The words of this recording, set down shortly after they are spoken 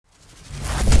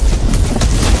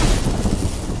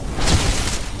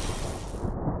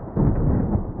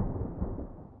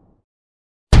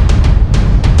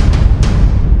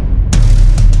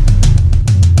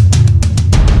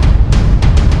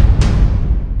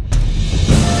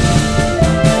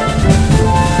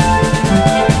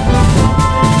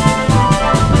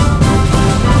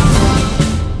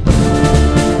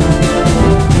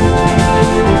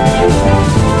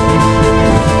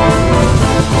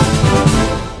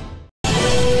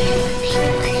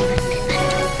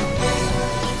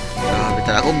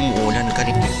Gago, umuulan ka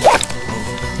rin.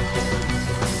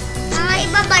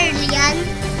 Iba baril yan?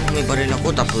 May baril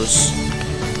ako, tapos...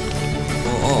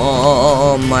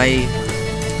 Oo, may...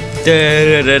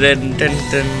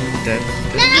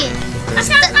 Lagi.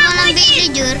 Asal ka mga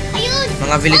villager? Ayun.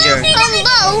 Mga villager. Ang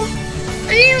bao.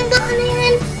 Ano yung bao na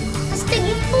yan?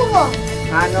 Astigin po.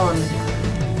 Anon.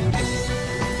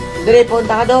 Dre,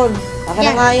 punta ka doon. Baka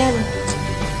na nga yan.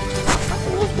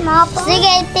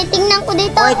 Sige, titingnan ko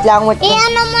dito. Wait lang.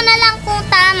 I-ano mo na lang kung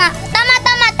tama. Tama.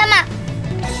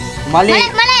 Mali.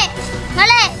 Tama.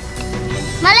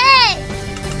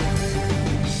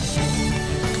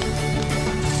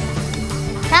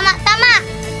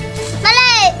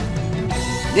 Mali.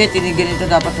 Hindi, tinigil ito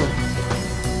dapat oh.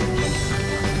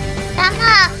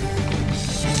 Tama.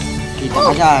 Kita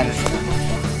ka dyan.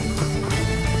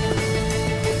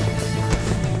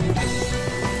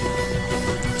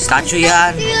 Statue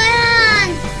yan.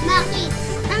 Bakit?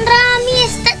 Ang rami.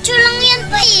 Statue lang yan,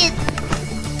 Pait.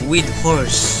 With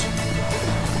horse.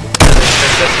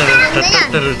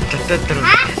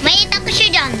 Ha? May ita ko siya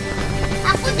dyan.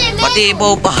 Ako din meron. Pati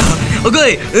ibaw pa.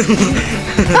 Okay.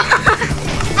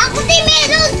 Ako din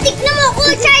meron. Tignan mo ko,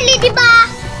 Charlie, di ba?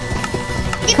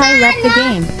 Kai left the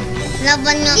game.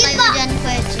 Laban nga kayo dyan,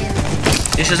 Pwede.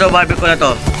 Isusurvive ko na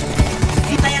to.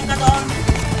 Itayan ka doon.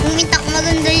 Yung itak,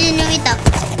 maganda yun yung itak.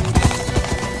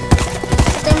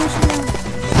 Patay mo siya lang.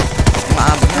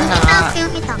 Maabot na na.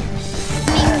 Yung itak.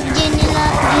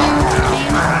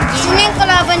 Sino yung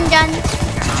kalaban dyan?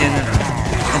 Si General.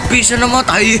 Ang pisa na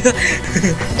matay.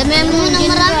 Dami mo na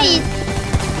marami.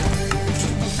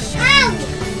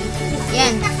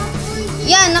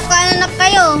 Yan, nakaano na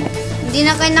kayo. Hindi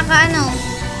na kayo nakaano.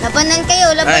 Labanan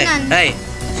kayo, labanan. Hey,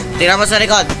 tira mo sa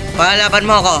likod. Palaban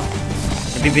mo ako.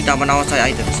 Nabibitaman ako sa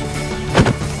items.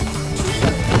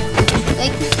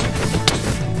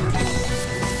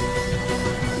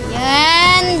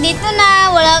 Yan, dito na.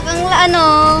 Wala kang ano.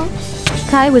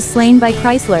 Kai was slain by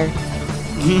Chrysler.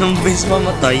 Nang base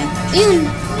mamatay. Yun.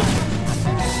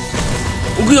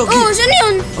 Ugi. Saan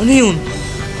yun? Ano yun?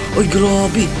 Ay,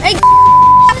 grabe. Ay,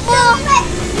 po.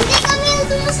 Hindi kami yung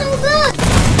sumusugod.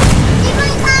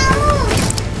 Ibang tao.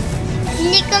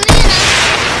 Hindi kami yun,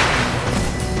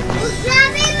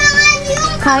 grabe mga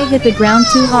yung... Kai hit the ground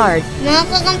too hard. Mga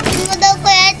kakampin mo daw,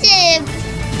 Kuya Chip.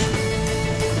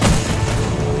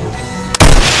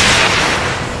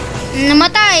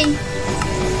 Namatay.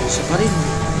 Isa pa rin.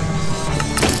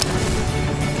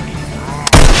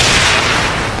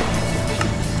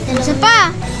 Isa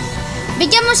pa.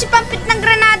 Bigyan mo si Pampit ng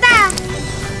granada.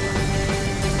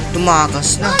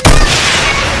 Tumakas na.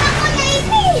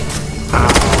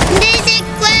 Hindi, si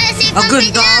Agad,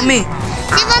 Pampit lang. dami.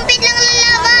 Si Pampit lang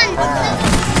lalaban.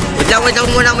 Wait lang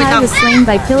muna. Kai was slain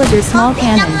by Pillager's small Pampit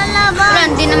lang cannon. lalaban. Wala,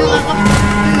 hindi na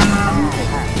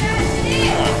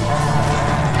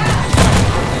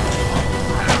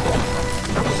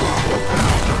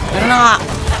Ano na nga?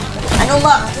 Ano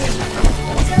ba?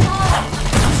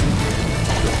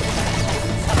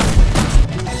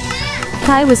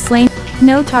 Kai was slain.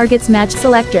 No targets match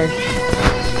selector.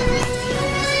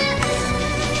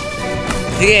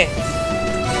 Sige.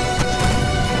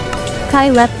 Kai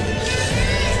left.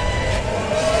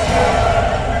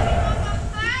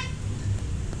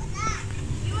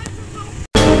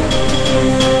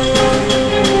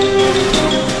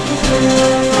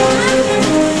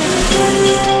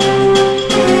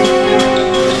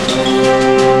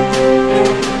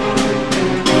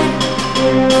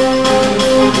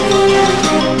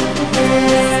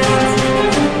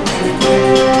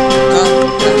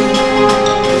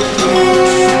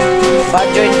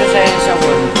 Pa-join ko sa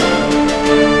world.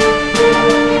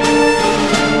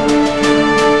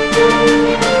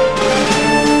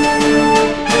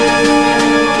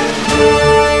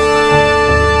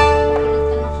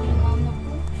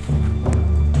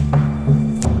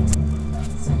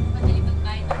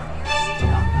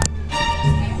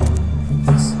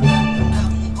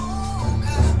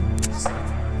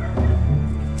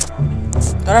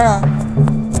 Tara na.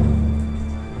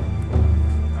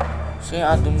 Sige,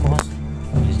 atun mo kasi.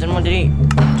 Sister mo diri.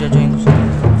 Jojoin ko sa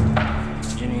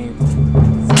Geneva.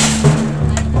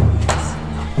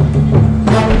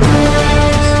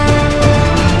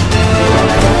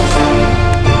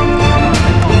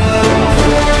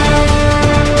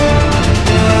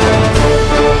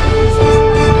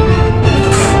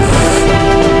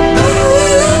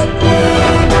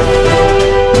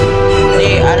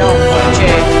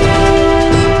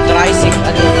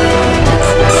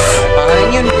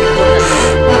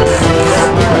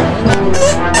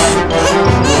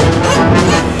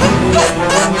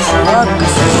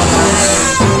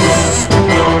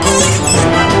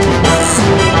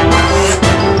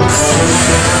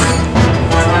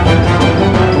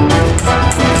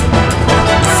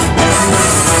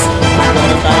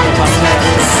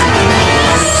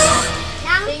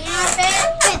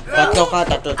 tatlo ka,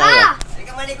 tatlo tayo.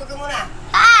 Halika, malikot ka muna.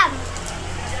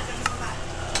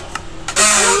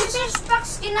 Yung fish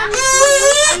box, ginamit mo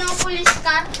yung police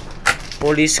car.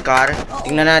 Police car.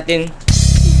 Tingnan natin.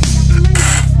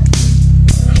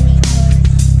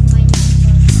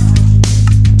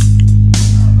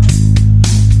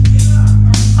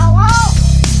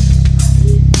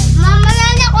 Mamaya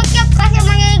niya ko kip kasi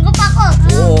mangigop ako.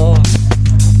 Oo.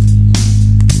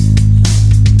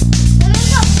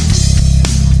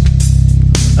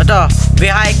 Ito,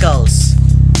 vehicles.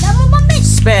 Damo ba, bitch?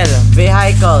 Spell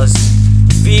vehicles.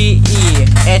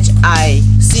 V-E-H-I-C-L-E-S.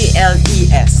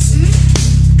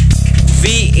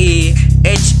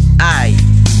 V-E-H-I-C-L-E-S.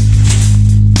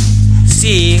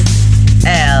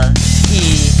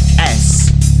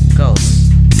 Goes.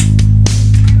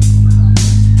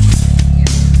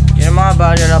 Yan ang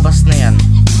mga lalabas na yan.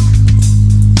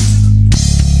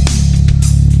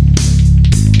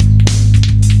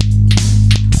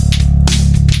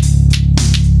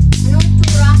 Anong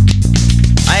tsura?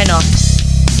 Ayun o.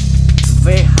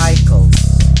 Vehicles.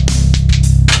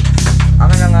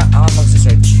 Ako na nga, ako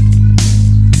magsa-search.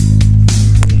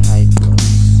 Vehicles.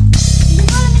 Hindi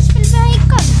ko alam yung spell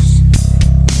vehicles.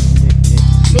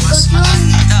 Because yun.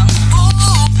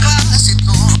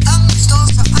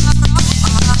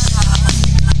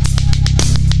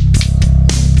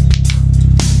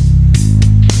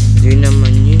 Hindi naman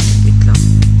yun. Wait lang.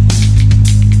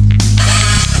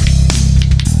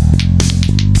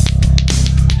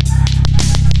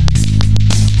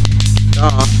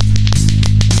 Oo.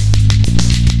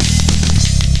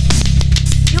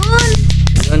 Yun.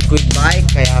 Yun, quick bike.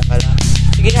 Kaya pala.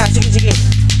 Sige na, sige.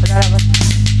 Palalabat.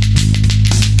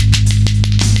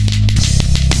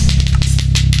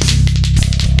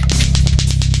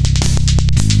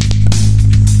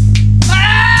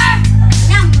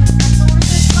 Yan. Katulad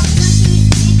sa spot na dito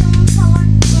ng sawan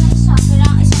ko na isa.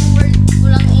 Kailangan isang word ko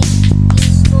lang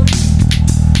install.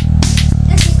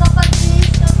 Kasi kapag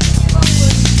in-install ko yung ibang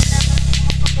word,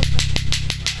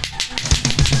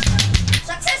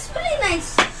 successfully nice.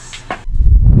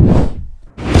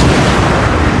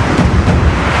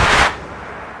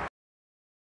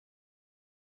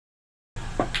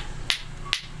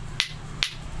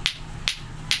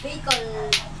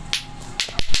 Vehicle.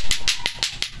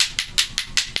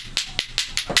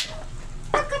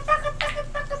 Tak.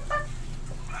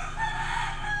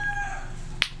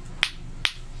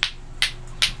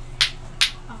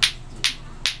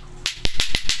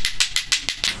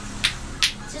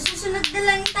 Sa susunod na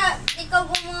lang ikaw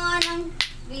gumawa ng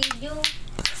video.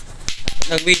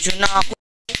 Nag-video na ako.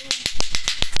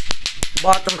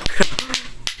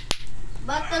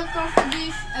 Battlecraft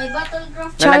dish, ay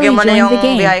Battlecraft. Charlie Nalagyan mo na joined yung the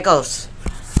game. vehicles.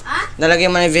 Ha?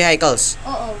 Nalagyan mo na yung vehicles.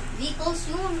 Oo, vehicles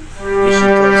yun.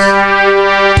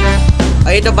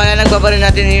 Ay, ito pala nagbabaril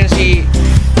natin yun si...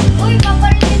 Uy,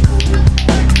 paparinig ko na.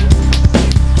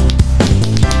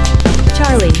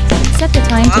 Charlie, set the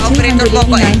time to Operator mo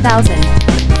ba eh? 289,000.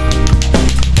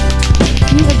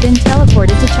 You have been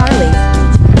teleported to Charlie.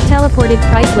 Teleported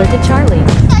Chrysler to Charlie.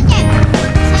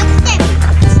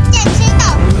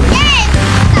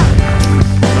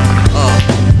 Oh.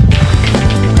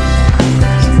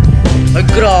 Ay,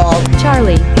 grabe.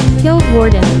 Charlie, killed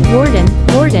Warden,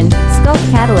 Skull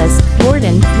Catalyst,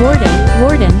 Warden.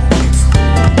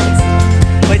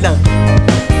 Wait lang.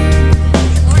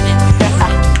 Ayan!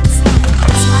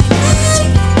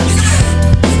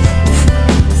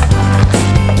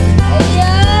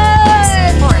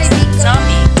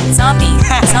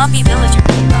 Zombie villager.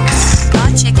 Raw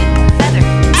chicken, feather.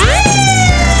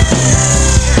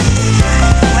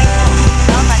 White wolf,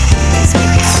 raw bunny, squid,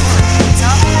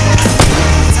 zombie,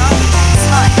 slime, zombie, raw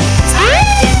chicken.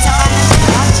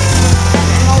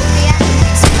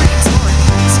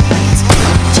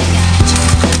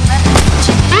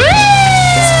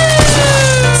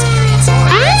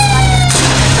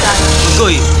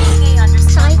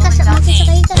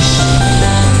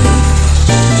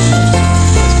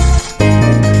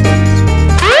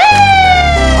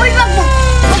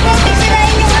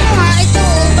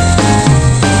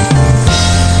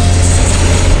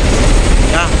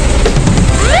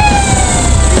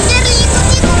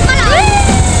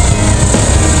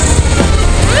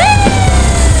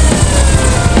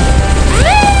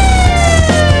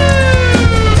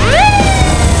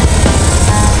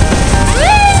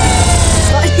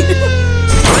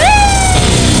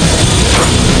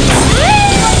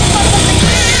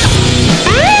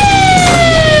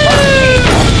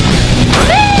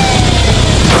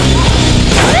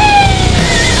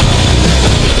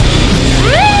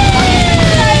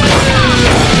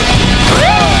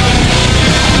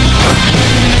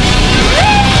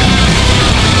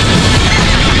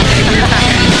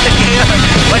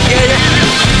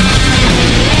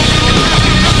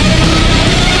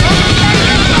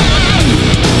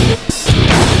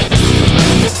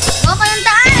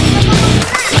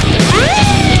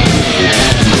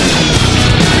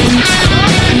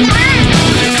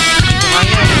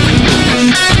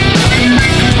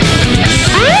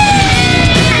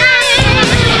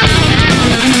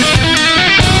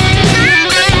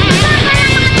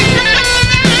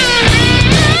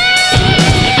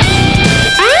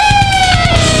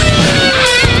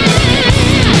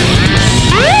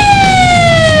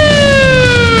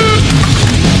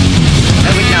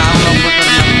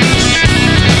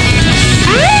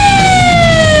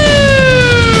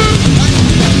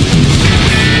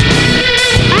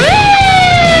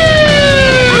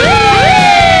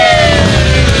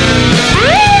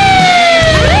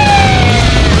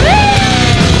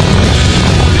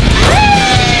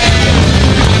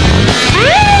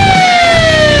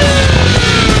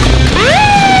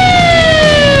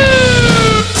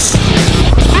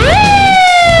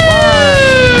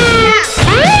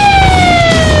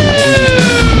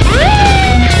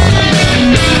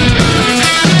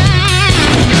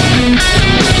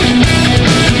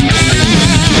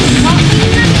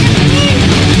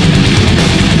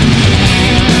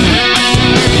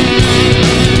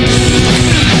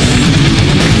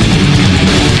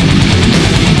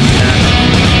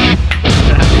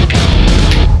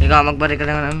 magbalik ka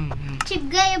lang. Chip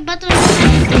gaya ba ito?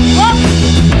 Oh!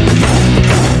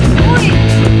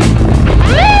 Uy!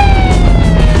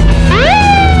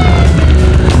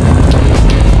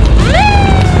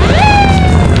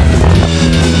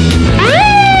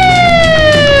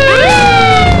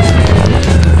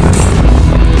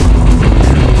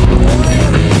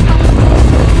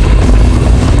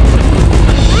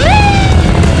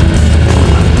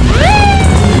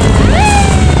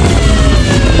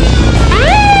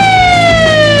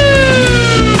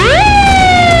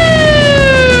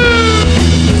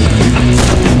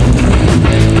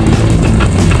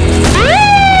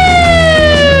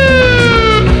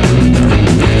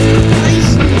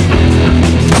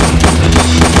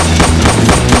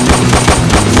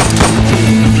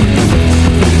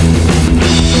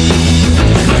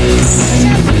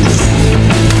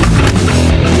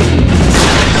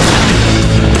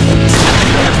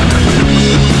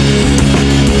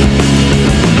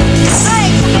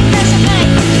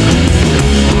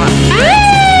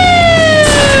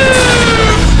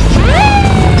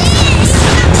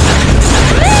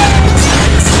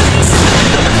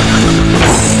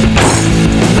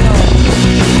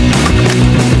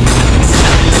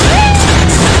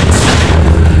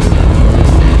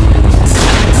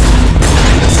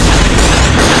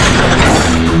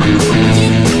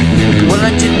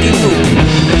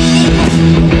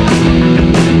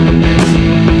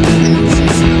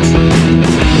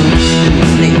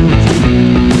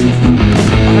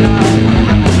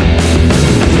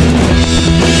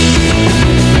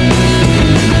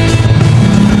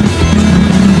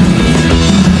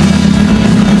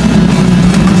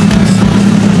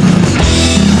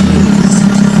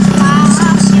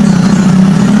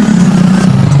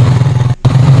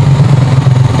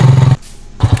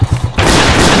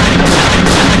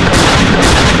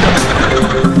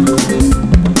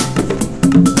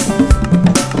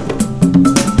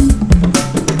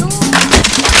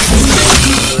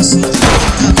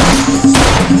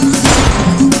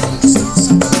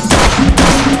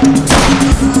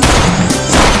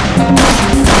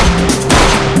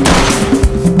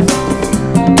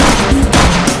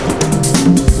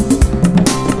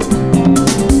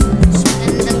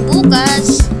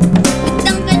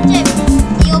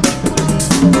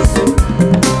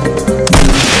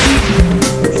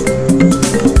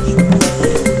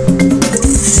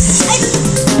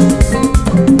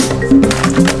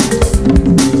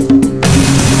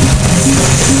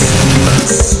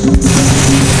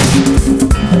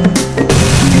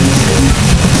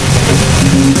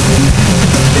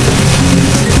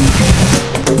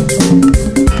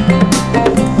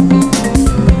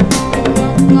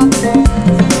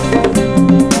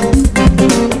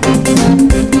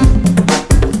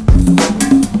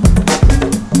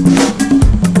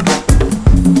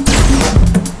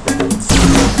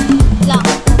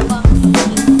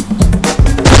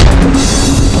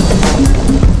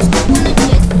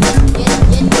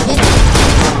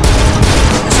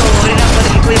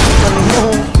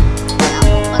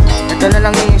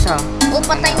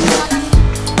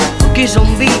 Okay,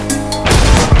 zombie.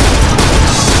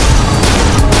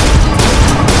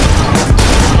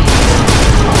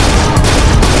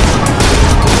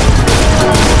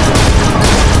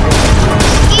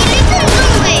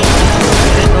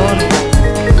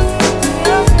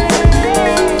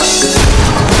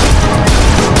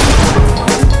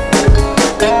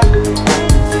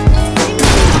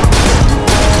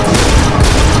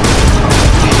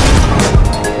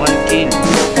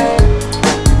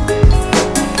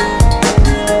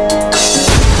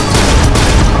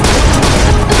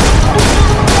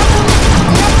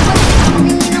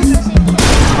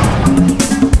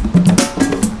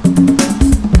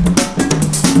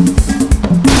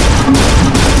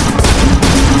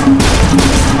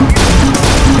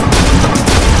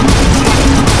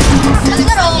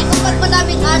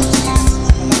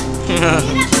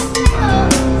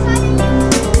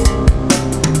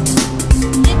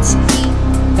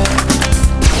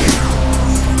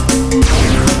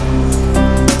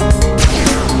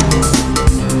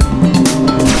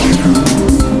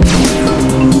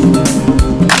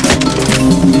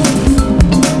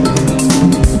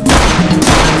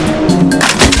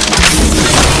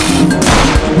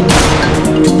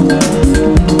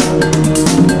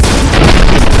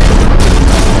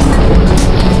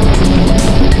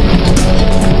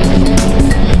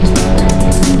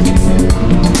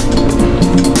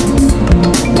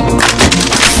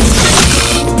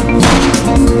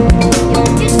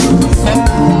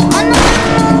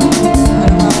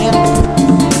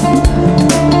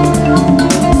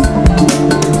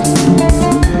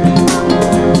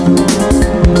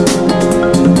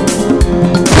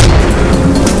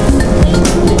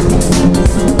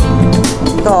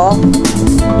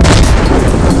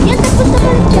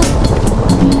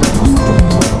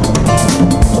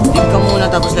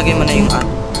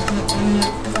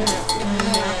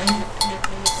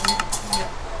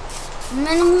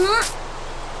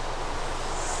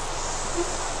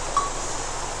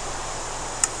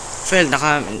 Well,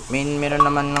 meron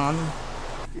naman ng ano.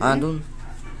 Dun.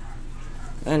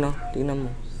 Ayun o, tingnan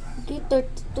mo. Hindi,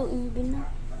 32 MB na.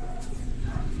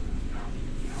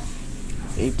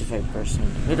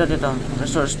 85%. Dito.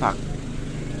 Resource pack.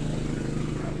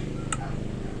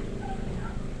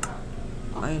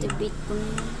 Activate ko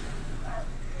na yun.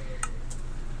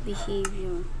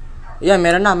 Behavior. Yeah,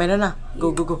 meron na.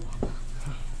 Go.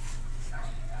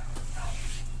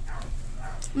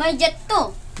 May jet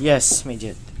to. Yes, may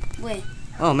jet. We.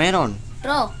 Oh, meron.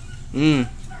 Bro.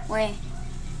 We.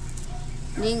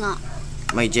 Hindi nga.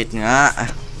 May jet nga.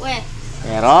 We.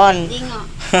 Meron. Hindi nga.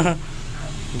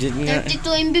 Jet nga.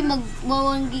 32 MB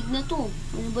mag-1 gig na to.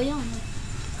 Ano ba yan?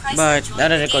 But,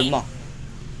 nare-record mo.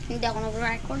 Hindi ako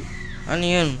nag-record. Ano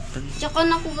yun? Tsaka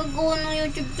na ako gagawa ng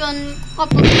YouTube channel ko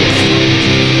kapag...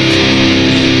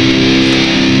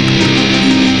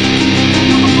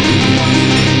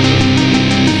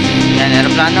 Yan,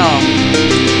 aeroplano.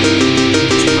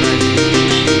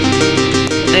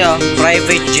 Ito yun,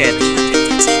 private jet.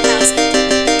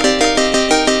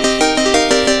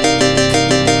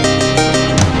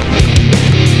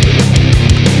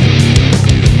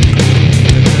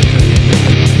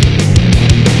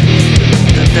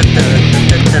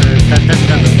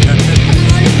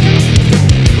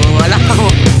 Wala ako.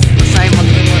 Basta yung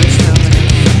mag-memories lang.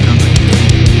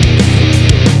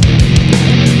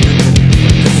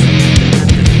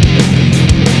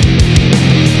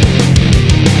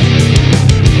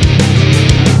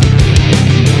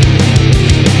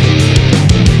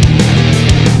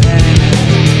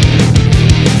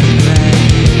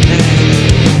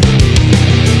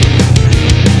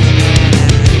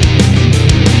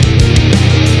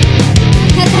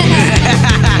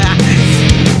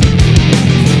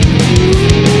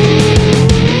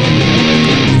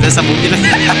 Sa buti lang.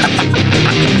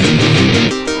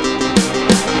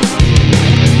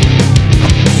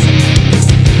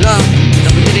 Lang,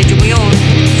 dapat diretso mo yun.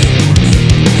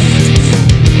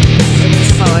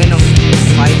 Isa pa, ayun o.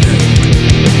 Fighter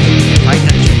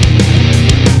jet.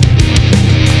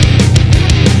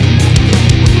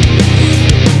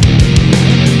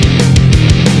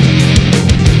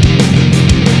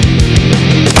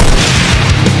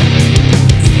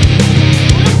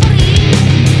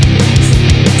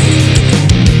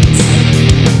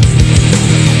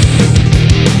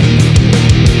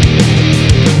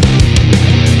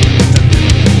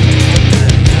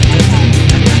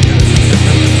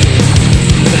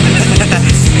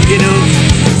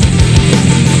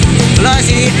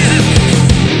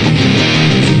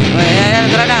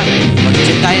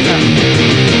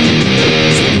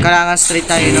 Kailangan straight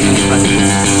tayo ng lipat.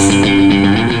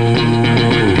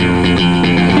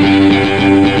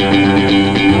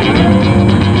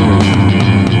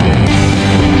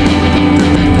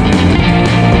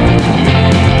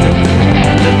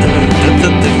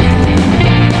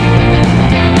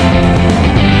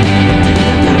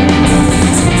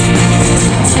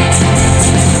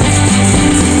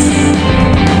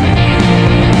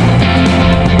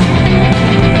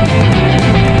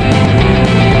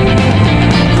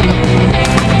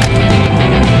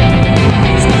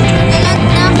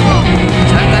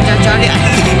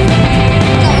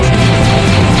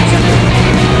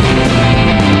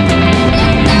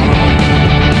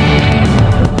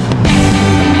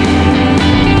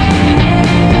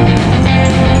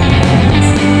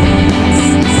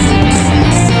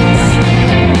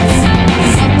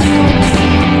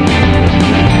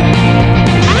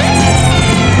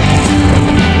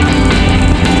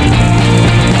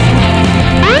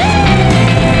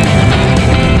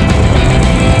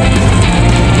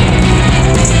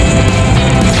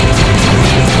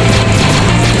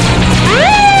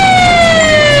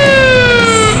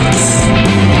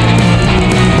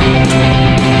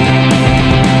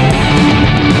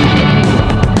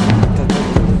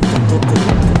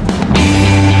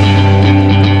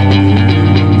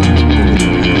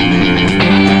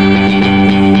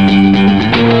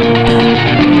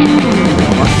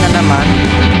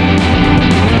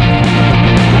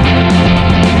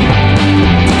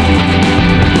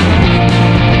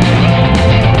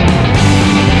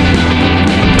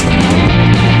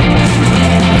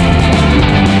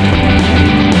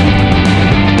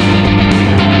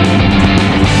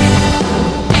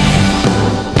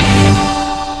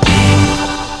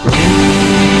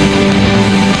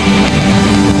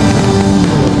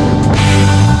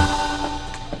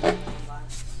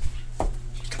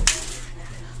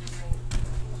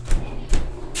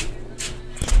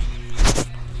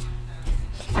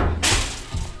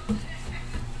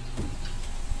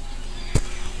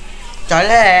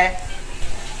 Chale.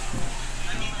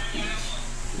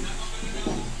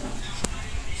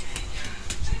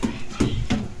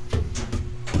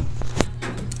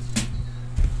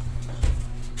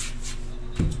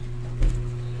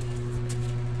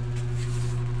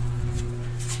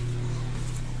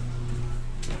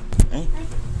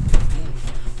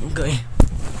 Okay.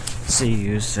 See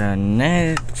you sa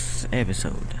next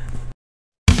episode.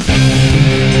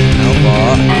 Ano po?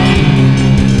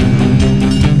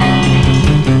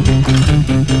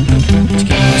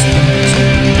 Sige,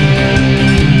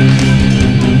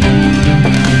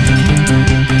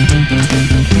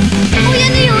 Kuya,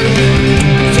 ano yun?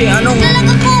 si anong?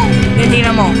 Talaga ko. Hindi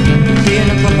na mo. Hindi yun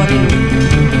nagpaparilo.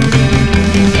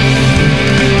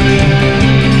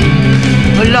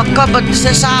 Wala ka, ba't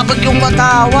sasabag yung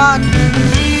matawat?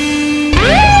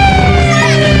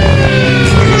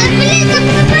 Nabilis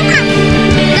ako pa na.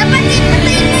 Dapat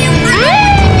ipatayin mo yung